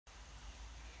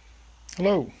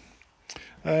Hello.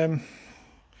 Um,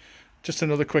 just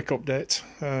another quick update.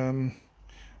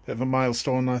 Bit of a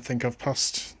milestone I think I've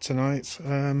passed tonight.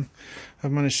 I've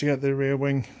managed to get the rear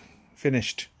wing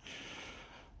finished.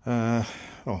 Well,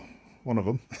 one of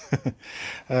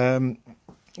them.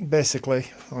 Basically,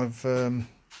 I've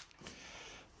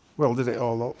welded it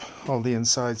all up. All the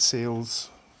inside seals,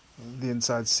 the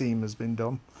inside seam has been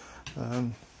done. Let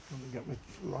me get my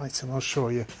light and I'll show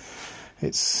you.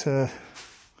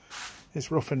 It's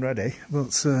rough and ready,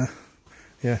 but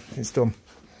yeah, it's done.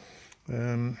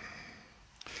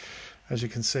 As you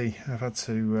can see, I've had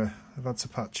to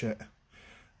patch it.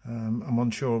 I'm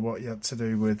unsure what you had to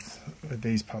do with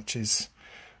these patches,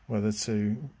 whether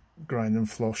to grind them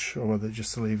flush or whether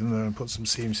just to leave them there and put some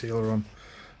seam sealer on.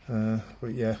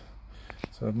 But yeah,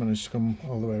 so I've managed to come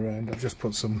all the way around. I've just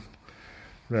put some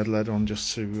red lead on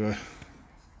just because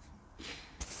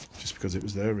it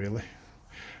was there really.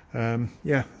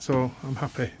 Yeah, so I'm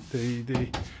happy. The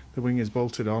wing is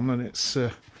bolted on and it's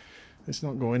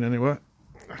not going anywhere.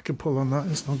 I can pull on that,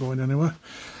 it's not going anywhere.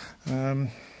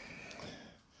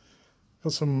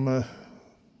 Got some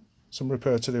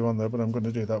repair to do on there, but I'm going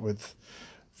to do that with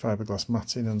fiberglass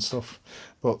matting and stuff.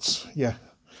 But yeah,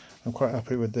 I'm quite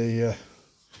happy with the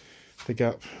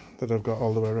gap that I've got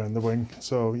all the way around the wing.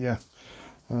 So yeah,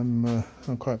 I'm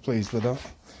quite pleased with that.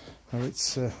 How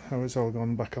it's all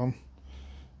gone back on.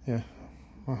 Yeah,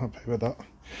 I'm happy with that.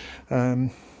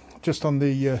 Just on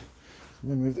the let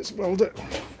me move this welder.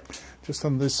 Just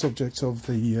on the subject of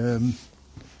the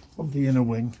inner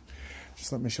wing,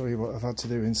 just let me show you what I've had to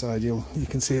do inside. You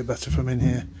can see it better from in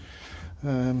here.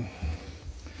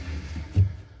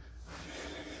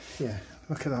 Yeah,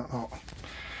 look at that lot.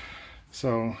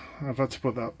 So I've had to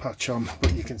put that patch on,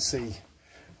 but you can see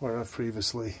where I've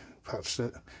previously patched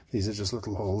it. These are just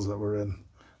little holes that were in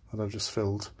that I've just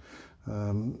filled.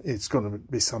 It's going to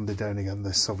be sanded down again,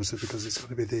 this obviously, because it's going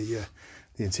to be the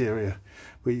interior,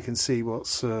 but you can see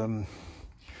what's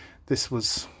this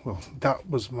was, well, that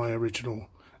was my original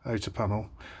outer panel.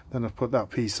 Then I've put that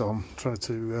piece on, tried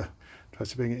to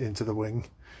bring it into the wing.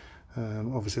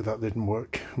 Obviously that didn't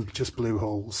work, just blew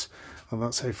holes, and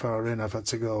that's how far in I've had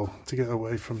to go to get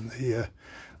away from the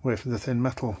thin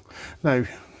metal. Now,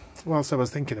 whilst I was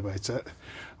thinking about it,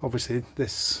 obviously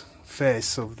this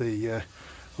face of the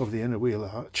inner wheel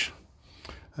arch,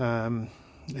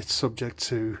 it's subject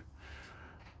to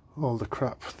all the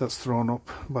crap that's thrown up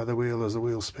by the wheel as the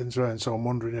wheel spins around, so I'm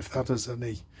wondering if that has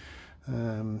any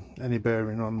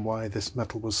bearing on why this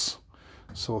metal was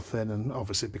so thin. And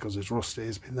obviously because it's rusty,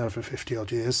 it's been there for 50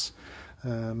 odd years.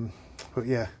 But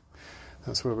yeah,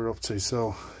 that's where we're up to.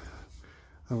 So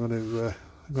I'm going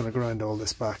to grind all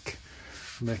this back,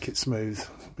 make it smooth,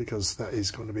 because that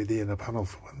is going to be the inner panel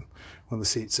for when the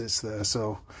seat sits there.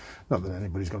 So not that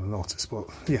anybody's going to notice, but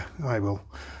yeah, I will.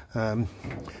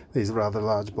 These are rather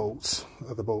large bolts,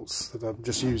 are the bolts that I'm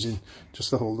just using just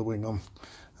to hold the wing on.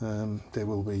 They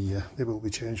will be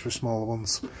changed for smaller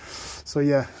ones. So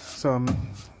yeah, so I'm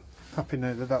happy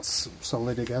now that that's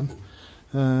solid again,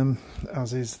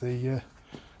 as is the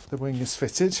wing is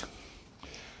fitted.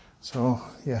 So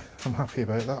yeah, I'm happy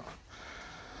about that.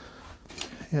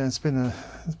 Yeah, it's been a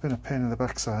pain in the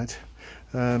backside.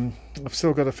 I've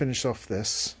still got to finish off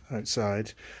this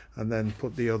outside and then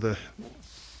put the other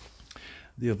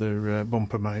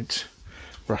bumper mount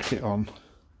bracket on.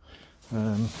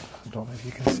 I don't know if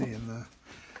you can see in there,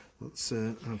 but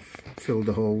I've filled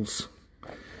the holes.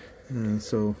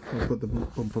 So I'll put the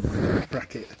bumper mount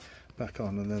bracket back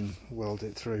on and then weld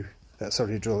it through.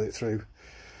 Drill it through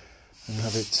and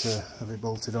have it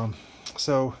bolted on.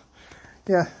 So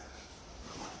yeah,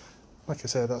 like I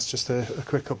said, that's just a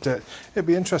quick update. It'd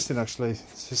be interesting actually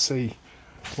to see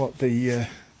what the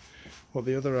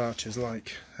other arch is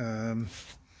like.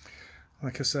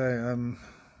 Like I say,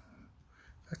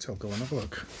 I'll go and have a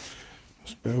look.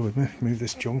 Just bear with me, move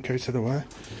this junk out of the way.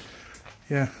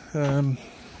 Yeah,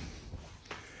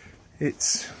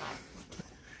 it's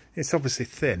obviously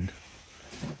thin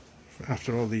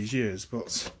after all these years,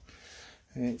 but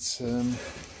it's a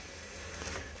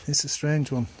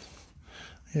strange one.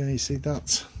 Yeah, you see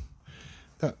that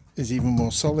is even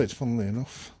more solid, funnily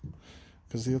enough,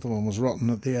 because the other one was rotten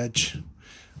at the edge,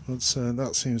 but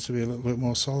that seems to be a little bit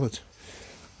more solid.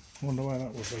 I wonder why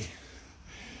that would be.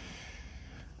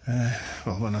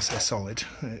 Well, when I say solid,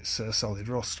 it's solid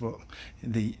rust, but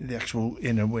the actual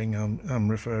inner wing I'm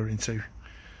referring to.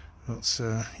 That's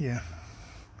yeah.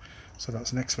 So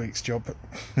that's next week's job.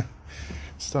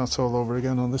 Start all over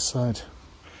again on this side.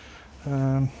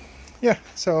 Yeah,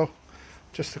 so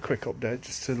just a quick update,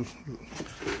 just to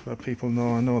let people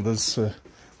know. I know there's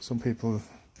some people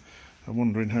are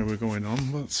wondering how we're going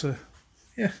on, but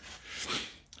yeah,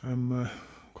 I'm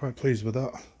quite pleased with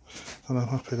that, and I'm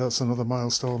happy that's another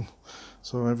milestone.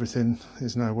 So everything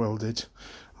is now welded.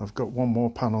 I've got one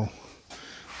more panel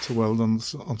to weld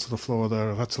onto the floor there.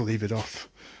 I've had to leave it off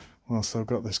whilst I've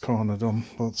got this corner done,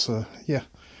 but yeah,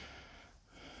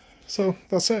 so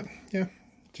that's it. Yeah,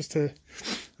 just a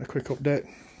quick update.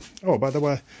 Oh, by the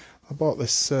way, I bought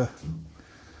this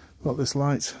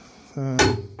light. I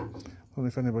don't know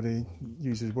if anybody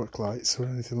uses work lights or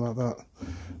anything like that,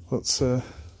 but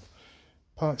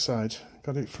Parkside,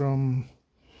 got it from,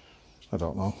 I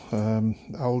don't know,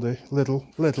 Aldi,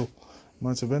 Lidl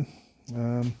might have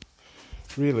been.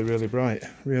 Really, really bright,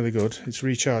 really good. It's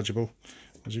rechargeable,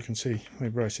 as you can see how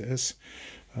bright it is.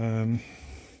 Yeah,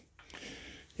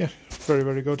 very,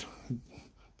 very good.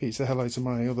 Beats the hell out of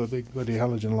my other big bloody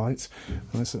halogen lights,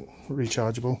 and it's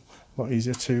rechargeable, a lot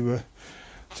easier to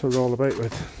roll about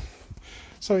with.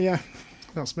 So yeah,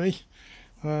 that's me.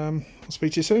 I'll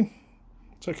speak to you soon.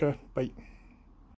 Take care, bye.